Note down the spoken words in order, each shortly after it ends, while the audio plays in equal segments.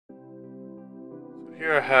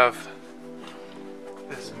Here I have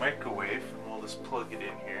this microwave, and we'll just plug it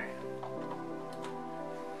in here.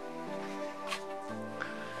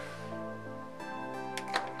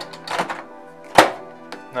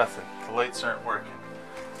 Nothing. The lights aren't working.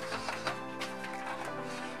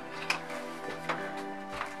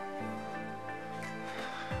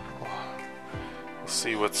 We'll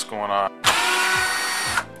see what's going on.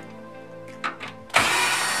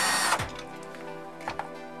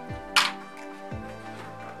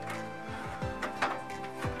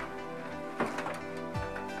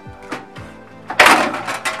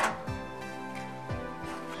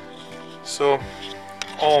 So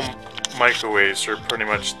all microwaves are pretty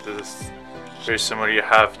much very similar. You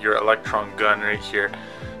have your electron gun right here.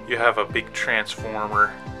 You have a big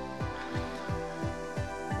transformer.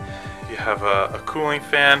 You have a cooling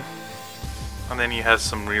fan, and then you have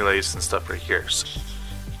some relays and stuff right here. So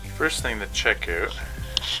first thing to check out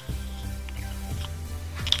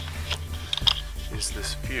is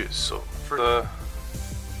this fuse. So for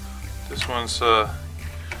this one's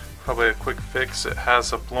probably a quick fix. It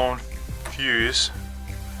has a blown fuse.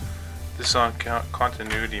 This is on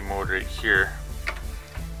continuity mode right here.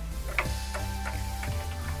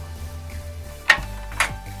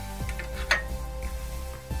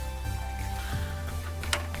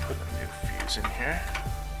 Put a new fuse in here.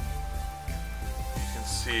 You can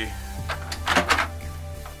see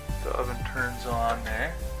the oven turns on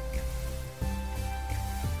there.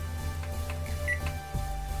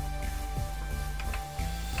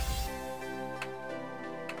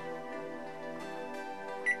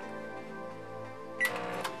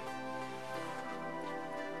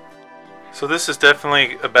 So this is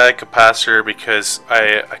definitely a bad capacitor because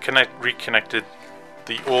I reconnected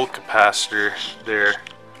the old capacitor there,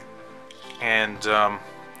 and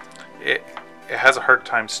it has a hard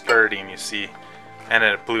time starting, you see, and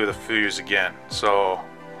it blew the fuse again. So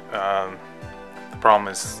the problem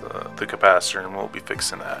is the capacitor, and we'll be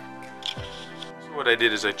fixing that. So what I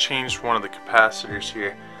did is I changed one of the capacitors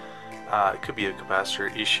here. It could be a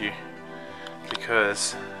capacitor issue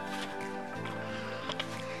because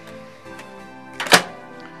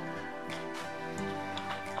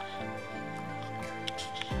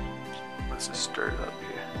let's just start it up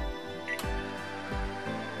here.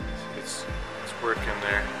 See, it's working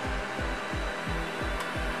there.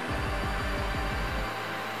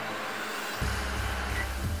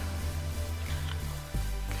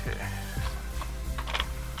 Okay.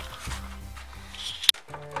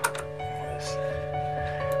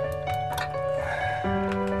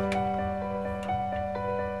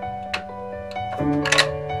 Yes.